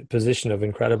position of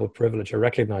incredible privilege. I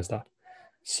recognize that.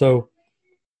 So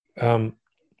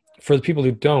for the people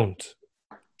who don't,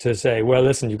 to say, well,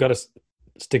 listen, you've got to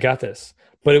stick at this,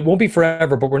 but it won't be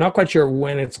forever, but we're not quite sure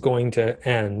when it's going to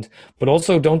end. But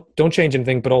also don't change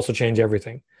anything, but also change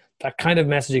everything. That kind of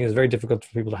messaging is very difficult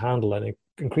for people to handle, and it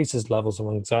increases levels of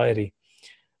anxiety.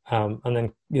 And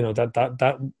then,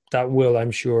 that will,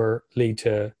 I'm sure, lead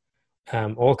to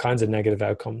all kinds of negative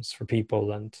outcomes for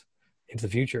people and into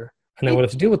the future. And then we'll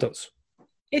have to deal with those.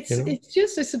 It's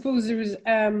just, I suppose there was,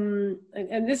 and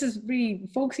this is really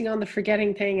focusing on the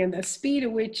forgetting thing and the speed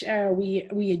at which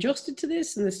we adjusted to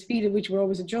this, and the speed at which we're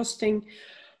always adjusting.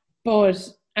 But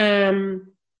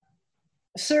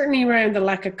certainly around the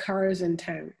lack of cars in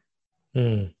town,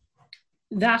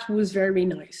 that was very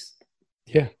nice.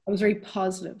 Yeah, I was very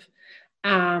positive.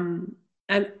 And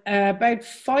about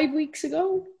 5 weeks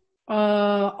ago,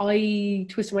 I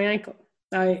twisted my ankle.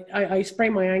 I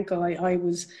sprained my ankle. I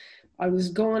was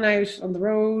going out on the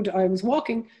road. I was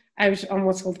walking out on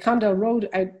what's called Condell Road,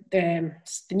 out the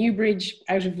new bridge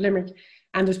out of Limerick,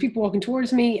 and there's people walking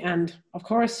towards me. And of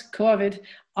course, COVID,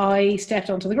 I stepped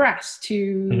onto the grass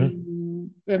to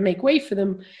make way for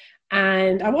them.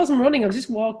 And I wasn't running. I was just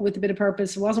walking with a bit of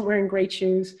purpose. I wasn't wearing great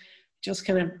shoes, just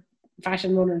kind of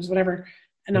fashion runners, whatever,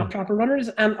 and not proper runners.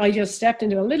 And I just stepped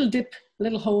into a little dip,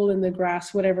 little hole in the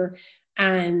grass, whatever,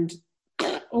 and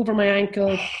over my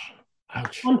ankle.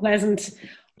 Ouch. Unpleasant,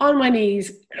 on my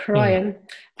knees, crying,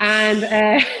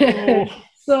 and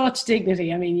such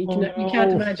dignity. I mean, you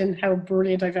can't imagine how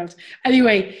brilliant I felt.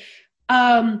 Anyway,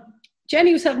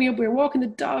 Jenny was helping me up. We were walking the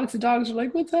dogs. The dogs were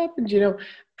like, "What's happened?"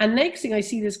 And next thing I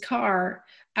see this car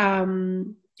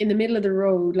in the middle of the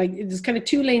road. Like, there's kind of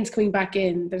two lanes coming back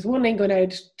in. There's one lane going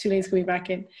out, two lanes coming back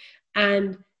in,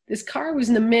 and this car was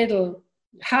in the middle,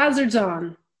 hazards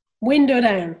on, window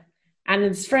down, and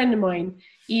it's a friend of mine,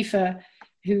 Aoife,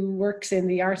 who works in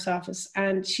the arts office,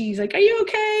 and she's like, "Are you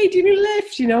okay? Do you need a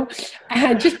lift?"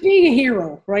 And just being a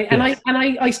hero, right? Yes. And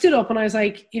I stood up and I was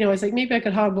like, maybe I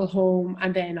could hobble home.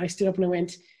 And then I stood up and I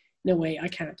went, "No way, I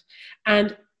can't."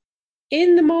 And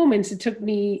in the moments it took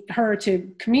her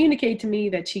to communicate to me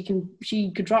that she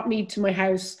could drop me to my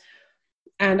house,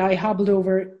 and I hobbled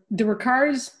over. There were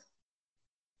cars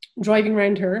driving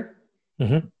around her,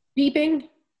 beeping,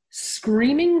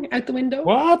 screaming out the window.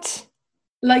 What?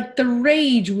 Like, the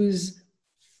rage was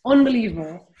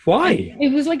unbelievable. Why?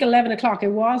 It was like 11 o'clock. It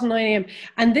was 9 a.m.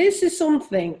 And this is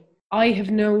something I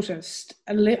have noticed.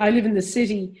 I live in the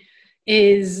city.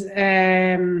 Is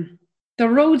the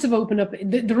roads have opened up.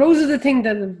 The roads are the thing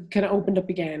that have kind of opened up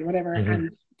again, whatever.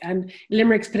 And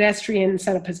Limerick's pedestrian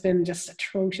setup has been just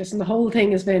atrocious. And the whole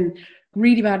thing has been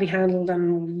really badly handled.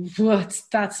 And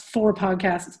that's 4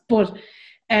 podcasts. But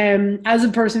as a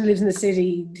person who lives in the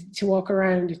city, to walk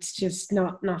around, it's just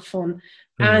not fun.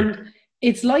 And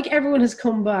it's like everyone has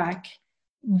come back,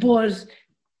 but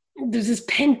there's this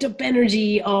pent up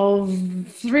energy of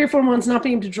 3 or 4 months not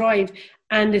being able to drive,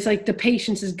 and it's like the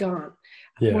patience is gone.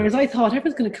 Yeah. Whereas I thought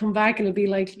everyone's going to come back and it'll be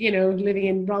like, living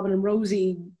in Robin and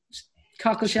Rosie,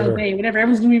 Cockleshell Bay, whatever.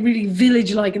 Everyone's going to be really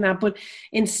village-like in that. But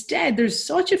instead, there's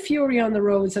such a fury on the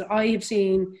roads that I have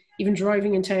seen, even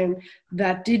driving in town,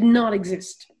 that did not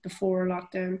exist before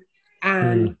lockdown,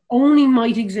 and only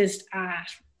might exist at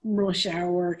rush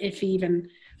hour, if even.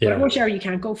 But at rush hour, you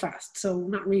can't go fast, so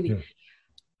not really.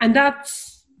 And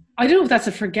that's, I don't know if that's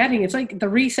a forgetting. It's like the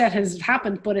reset has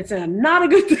happened, but it's not a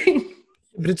good thing.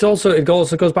 But it also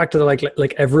goes back to the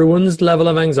like everyone's level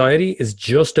of anxiety is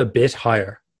just a bit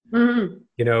higher.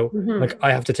 Like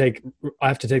I have to take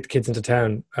the kids into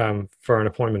town for an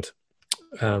appointment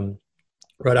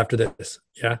right after this.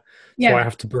 So I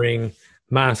have to bring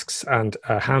masks and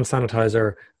hand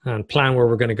sanitizer and plan where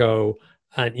we're going to go.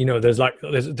 And there's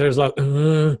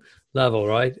level,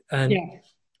 right? And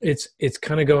it's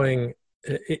kind of going.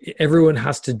 Everyone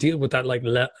has to deal with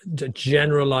that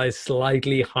generalized,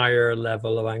 slightly higher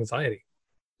level of anxiety.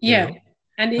 And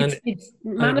it's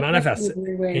manifests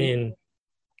in.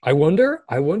 I wonder,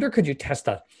 could you test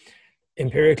that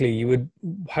empirically?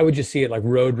 How would you see it, like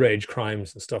road rage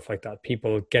crimes and stuff like that?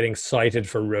 People getting cited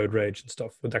for road rage and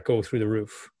stuff. Would that go through the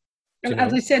roof?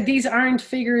 As I said, these aren't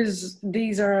figures.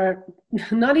 These are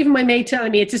not even my mate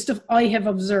telling me. It's just stuff I have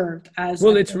observed.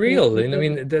 It's real. I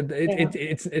mean,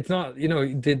 it's not.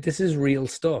 This is real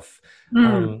stuff.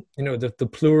 The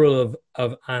plural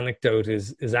of anecdote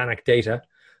is anecdata.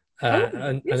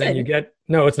 And then you get,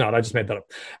 no, it's not. I just made that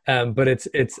up. But it's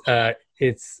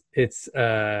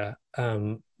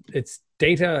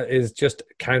data is just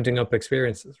counting up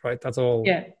experiences, right? That's all.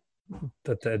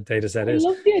 That the data set is. I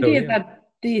love the idea that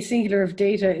the singular of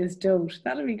data is dote.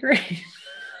 That'd be great.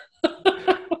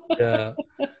 Yeah.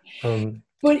 Um,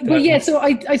 But yeah, so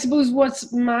I suppose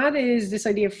what's mad is this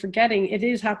idea of forgetting. It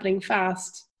is happening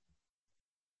fast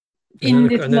in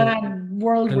this mad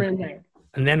world we're in now.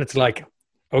 and then it's like,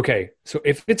 okay, so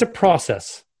if it's a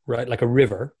process, right, like a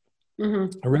river,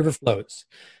 a river flows,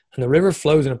 and the river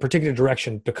flows in a particular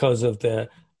direction because of the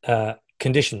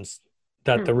conditions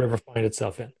that the river finds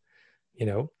itself in, you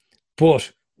know.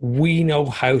 But we know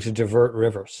how to divert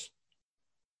rivers.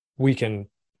 And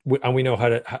we know how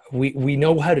to we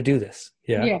know how to do this.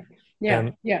 Yeah.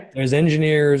 There's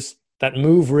engineers that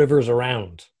move rivers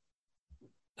around.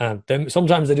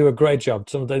 Sometimes they do a great job,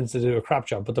 sometimes they do a crap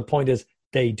job. But the point is,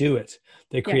 they do it.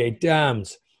 They create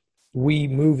dams. We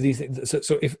move these things.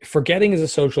 So if forgetting is a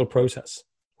social process,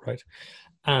 right,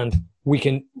 and we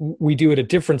do it at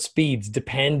different speeds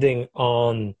depending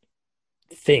on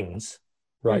things,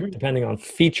 right, depending on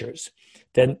features,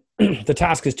 then the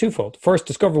task is twofold. First,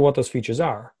 discover what those features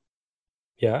are.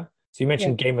 Yeah. So you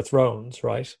mentioned Game of Thrones,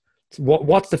 right? So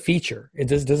what's the feature?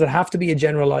 Does it have to be a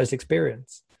generalized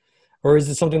experience, or is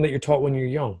it something that you're taught when you're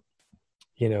young?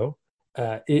 You know,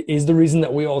 is the reason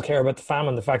that we all care about the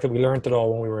famine the fact that we learned it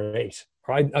all when we were 8?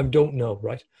 Or I don't know,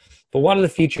 right? But what are the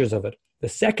features of it? The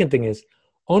second thing is,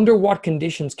 under what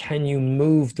conditions can you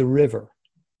move the river?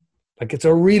 Like, it's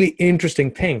a really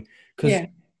interesting thing, because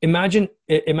imagine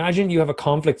you have a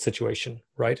conflict situation,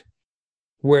 right,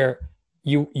 where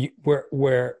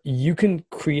where you can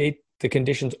create the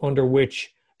conditions under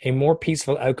which a more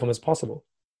peaceful outcome is possible,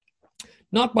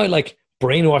 not by like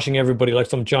brainwashing everybody like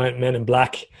some giant Men in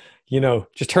Black, you know,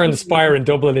 just turn the Spire in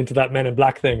Dublin into that Men in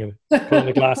Black thing and put on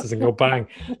the glasses and go bang.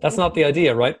 That's not the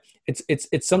idea, right?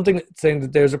 It's something saying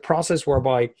that there's a process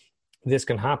whereby this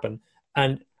can happen.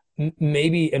 And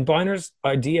maybe, and Byner's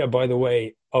idea, by the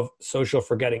way, of social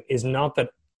forgetting is not that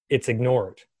it's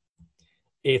ignored.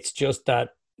 It's just that,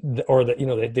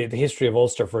 the history of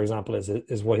Ulster, for example,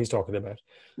 is what he's talking about.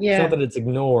 It's not that it's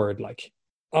ignored. Like,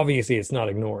 obviously it's not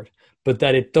ignored, but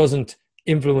that it doesn't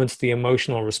influence the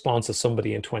emotional response of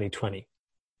somebody in 2020.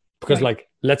 Because, like,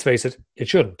 let's face it, it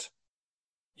shouldn't.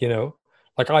 You know,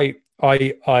 like I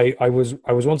was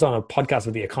once on a podcast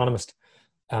with The Economist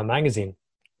magazine,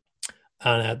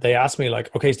 and they asked me,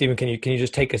 like, okay, Stephen, can you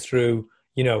just take us through,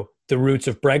 you know, the roots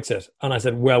of Brexit? And I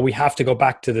said, well, we have to go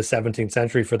back to the 17th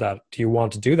century for that. Do you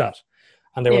want to do that?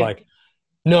 And they were like,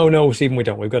 no, Stephen, we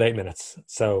don't. We've got 8 minutes,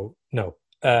 so no.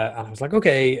 And I was like,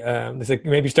 okay. They said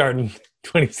maybe start in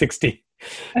 2060.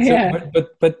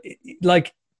 But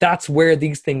like, that's where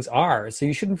these things are. So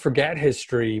you shouldn't forget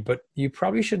history, but you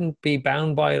probably shouldn't be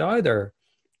bound by it either.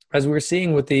 As we're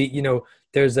seeing with the, you know,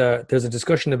 there's a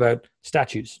discussion about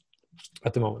statues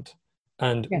at the moment,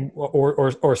 and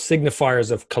or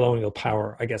signifiers of colonial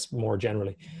power, I guess, more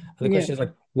generally. And the question is,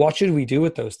 like, what should we do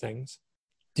with those things?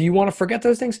 Do you want to forget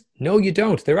those things? No, you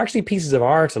don't. They're actually pieces of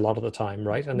art a lot of the time,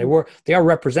 right? And they are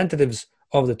representatives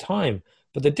of the time.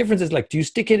 But the difference is, like, do you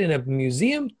stick it in a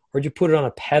museum or do you put it on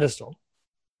a pedestal?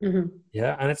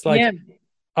 Yeah, and it's like,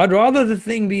 I'd rather the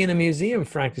thing be in a museum,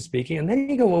 frankly speaking. And then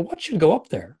you go, well, what should go up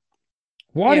there?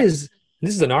 This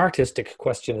is an artistic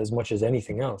question as much as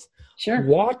anything else. Sure.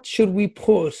 What should we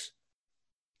put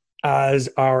as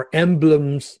our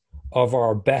emblems of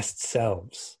our best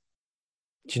selves?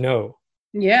 Do you know?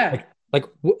 Yeah. Like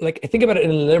I think about it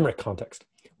in a Limerick context.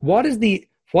 What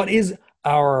is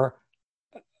our,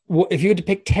 if you had to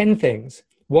pick 10 things,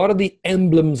 what are the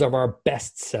emblems of our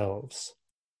best selves?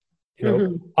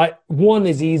 You know, one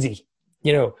is easy.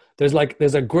 You know, there's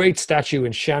a great statue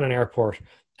in Shannon Airport,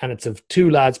 and it's of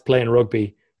 2 lads playing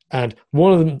rugby, and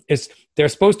one of them they're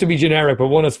supposed to be generic, but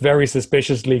one is very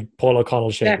suspiciously Paul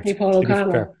O'Connell shaped. Exactly, Paul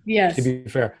O'Connell. Yes. To be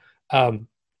fair,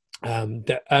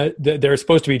 they're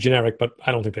supposed to be generic, but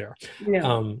I don't think they are.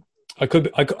 No. I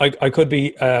could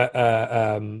be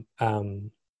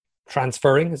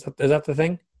transferring. Is that the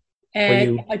thing?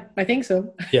 I think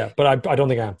so. Yeah, but I don't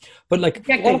think I am. But, like,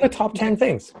 exactly. What are the top 10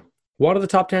 things? What are the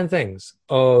top 10 things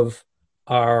of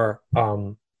our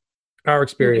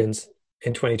experience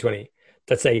in 2020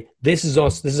 that say this is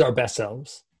us, this is our best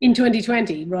selves in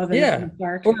 2020 rather than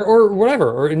or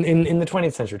whatever, or in the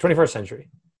 20th century, 21st century?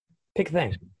 Pick a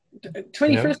thing.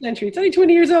 21st century. It's only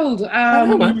 20 years old. I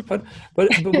know, man. But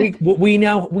we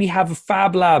have a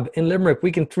fab lab in Limerick.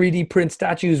 We can 3D print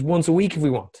statues once a week if we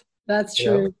want. That's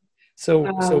true.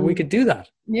 So we could do that.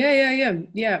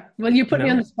 Yeah. Well, you put me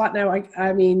on the spot now.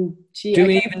 I mean, gee, do I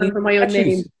we can't even remember my own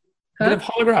name. Huh? We have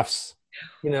holographs.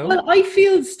 You know. Well, I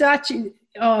feel statue.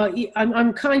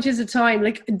 I'm conscious of time.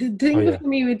 Like, the thing for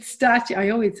me with statue, I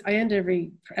end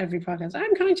every podcast.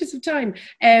 I'm conscious of time.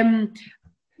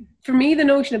 For me, the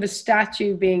notion of a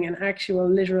statue being an actual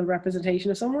literal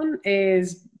representation of someone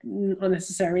is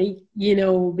unnecessary,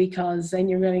 because then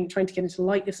you're trying to get into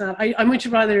likeness. I much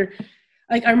rather,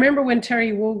 like, I remember when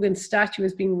Terry Wogan's statue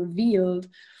was being revealed,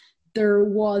 there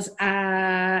was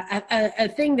a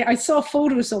thing that I saw a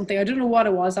photo of something. I don't know what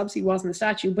it was. Obviously, it wasn't a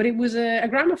statue, but it was a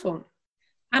gramophone.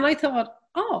 And I thought,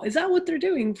 oh, is that what they're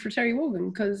doing for Terry Wogan?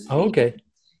 Because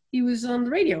he was on the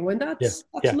radio, and that's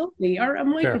lovely, or a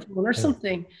microphone or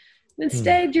something.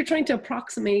 Instead, you're trying to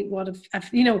approximate what,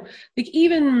 like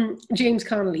even James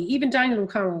Connolly, even Daniel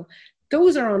O'Connell,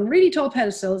 those are on really tall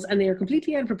pedestals, and they are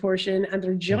completely out of proportion, and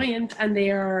they're giant, and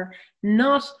they are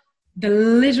not the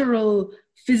literal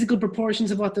physical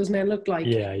proportions of what those men look like.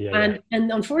 And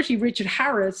unfortunately, Richard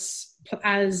Harris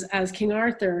as King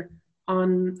Arthur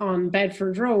on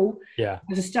Bedford Row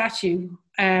as a statue,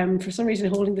 for some reason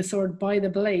holding the sword by the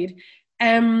blade.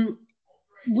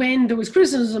 When there was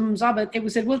criticisms of it, it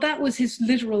was said, well, that was his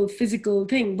literal physical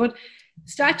thing. But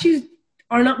statues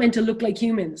are not meant to look like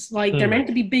humans. Like they're meant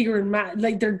to be bigger and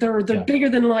like they're bigger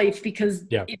than life, because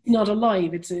it's not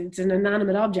alive. It's an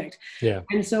inanimate object.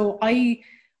 And so I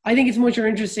think it's much more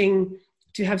interesting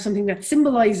to have something that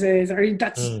symbolizes, or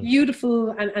that's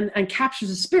beautiful and captures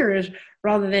the spirit,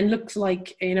 rather than looks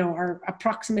like, or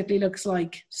approximately looks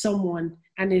like someone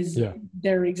and is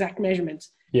their exact measurement.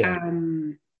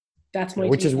 That's my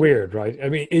which is weird, right? I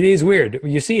mean, it is weird.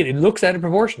 You see it looks out of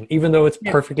proportion, even though it's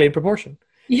perfectly in proportion.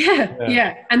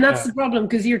 And that's the problem,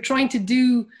 because you're trying to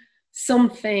do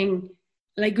something,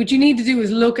 like what you need to do is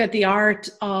look at the art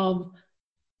of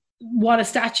what a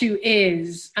statue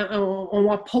is, and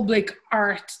what public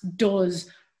art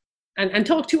does, and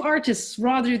talk to artists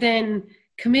rather than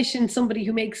commission somebody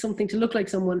who makes something to look like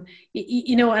someone.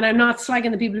 And I'm not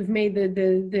slagging the people who've made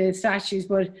the statues,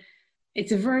 but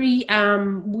it's a very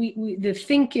the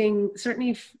thinking,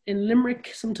 certainly in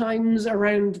Limerick, sometimes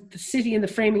around the city and the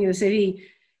framing of the city,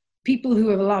 people who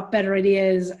have a lot better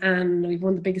ideas, and we've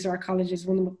one of the biggest art colleges,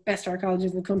 one of the best art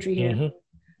colleges in the country here,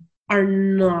 are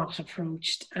not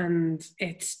approached. And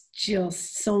it's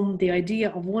just the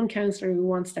idea of one councillor who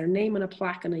wants their name on a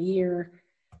plaque in a year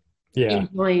in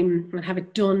time, and have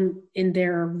it done in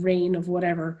their reign of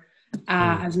whatever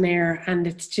as mayor. And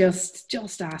it's just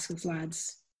ask us,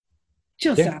 lads.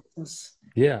 Ask us.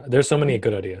 Yeah, there's so many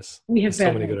good ideas. We have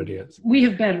so many good ideas. We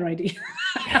have better ideas.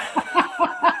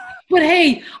 But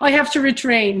hey, I have to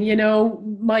retrain.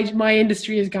 My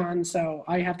industry is gone, so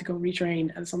I have to go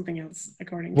retrain as something else.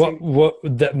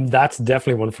 That's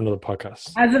definitely one for another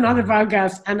podcast. As another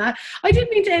podcast, and I didn't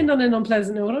mean to end on an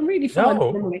unpleasant note. I'm really fun.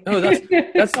 No,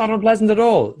 that's not unpleasant at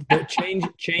all.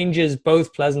 Change is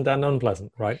both pleasant and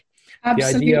unpleasant, right?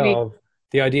 Absolutely.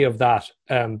 The idea of that.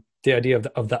 The idea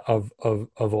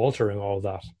of altering all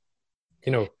that,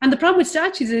 And the problem with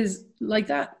statues is like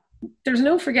that. There's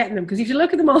no forgetting them, because if you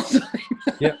look at them all the time,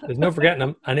 there's no forgetting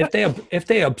them. And if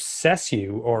they obsess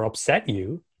you or upset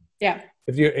you,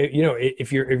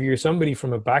 if you're somebody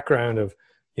from a background of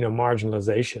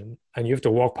marginalization, and you have to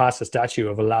walk past a statue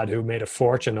of a lad who made a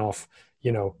fortune off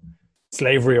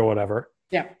slavery or whatever,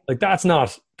 like that's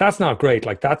not great.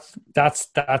 Like that's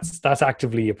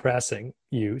actively oppressing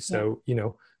you. So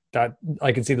that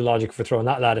I can see the logic for throwing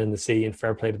that lad in the sea, and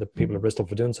fair play to the people of Bristol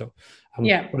for doing so.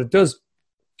 But it does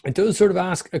sort of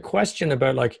ask a question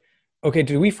about, like, okay,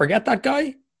 do we forget that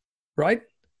guy, right?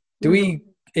 Do we,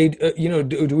 do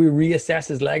we reassess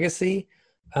his legacy?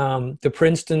 The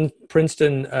Princeton,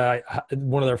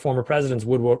 one of their former presidents,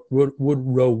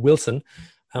 Woodrow Wilson,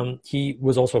 he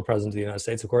was also president of the United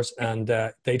States, of course, and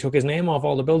they took his name off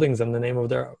all the buildings and the name of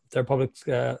their public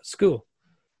school.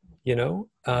 So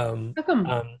it's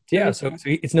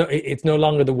no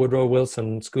longer the Woodrow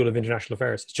Wilson School of International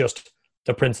Affairs. It's just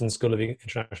the Princeton School of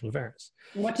International Affairs.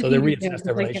 So they reassessed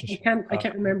their relationship. I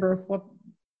can't remember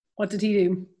what did he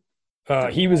do.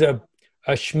 He was a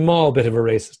small bit of a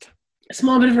racist.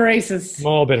 Small bit of a racist.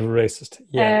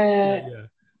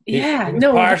 He was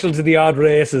partial to the odd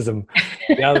racism.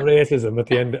 At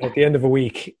the end of a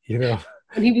week,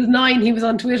 When he was 9, he was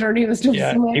on Twitter, and he was doing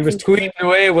he was tweeting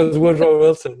away with Woodrow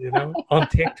Wilson, on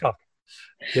TikTok.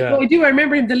 Yeah. Well, I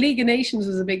remember him. The League of Nations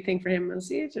was a big thing for him.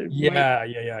 He sort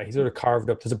of carved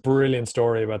up. There's a brilliant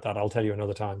story about that. I'll tell you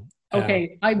another time.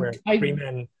 Okay. Where three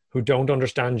men who don't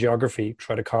understand geography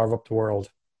try to carve up the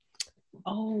world.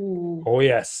 Oh,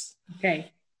 yes. Okay.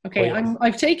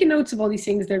 I've taken notes of all these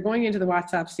things. They're going into the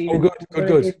WhatsApp feed. Oh, good.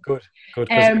 Because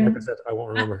like I said, I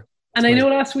won't remember. And I know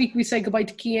last week we said goodbye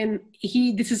to Cian.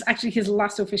 This is actually his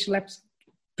last official episode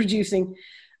producing.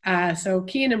 So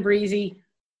Cian and Breezy,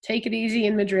 take it easy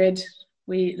in Madrid.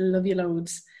 We love you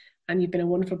loads, and you've been a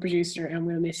wonderful producer, and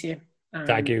we'll miss you.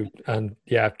 Thank you. And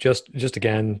yeah, just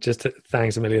again,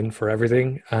 thanks a million for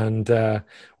everything. And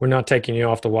we're not taking you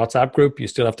off the WhatsApp group. You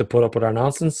still have to put up with our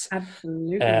nonsense.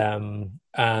 Absolutely.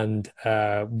 And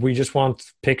we just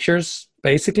want pictures,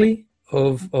 basically,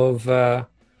 of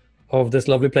this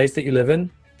lovely place that you live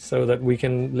in, so that we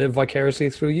can live vicariously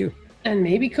through you. And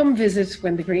maybe come visit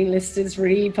when the Green List is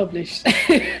republished.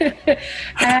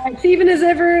 Stephen is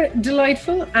ever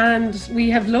delightful, and we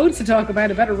have loads to talk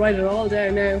about. I better write it all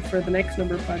down now for the next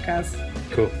number of podcasts.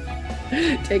 Cool.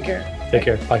 Take care. Take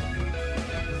care. Bye.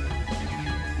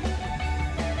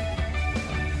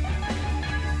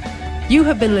 You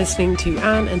have been listening to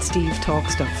Anne and Steve Talk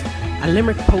Stuff, a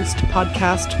Limerick Post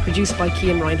podcast produced by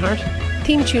Cian Reinhardt,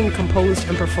 theme tune composed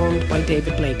and performed by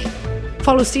David Blake.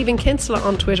 Follow Stephen Kinsella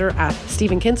on Twitter at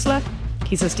Stephen Kinsella.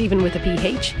 He's a Stephen with a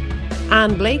PH.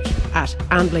 Anne Blake at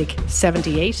Anne Blake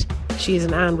 78. She is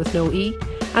an Anne with no E.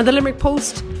 And the Limerick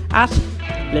Post at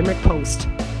Limerick Post.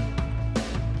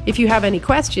 If you have any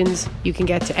questions, you can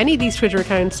get to any of these Twitter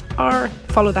accounts or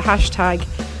follow the hashtag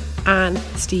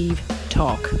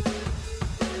AnneSteveTalk.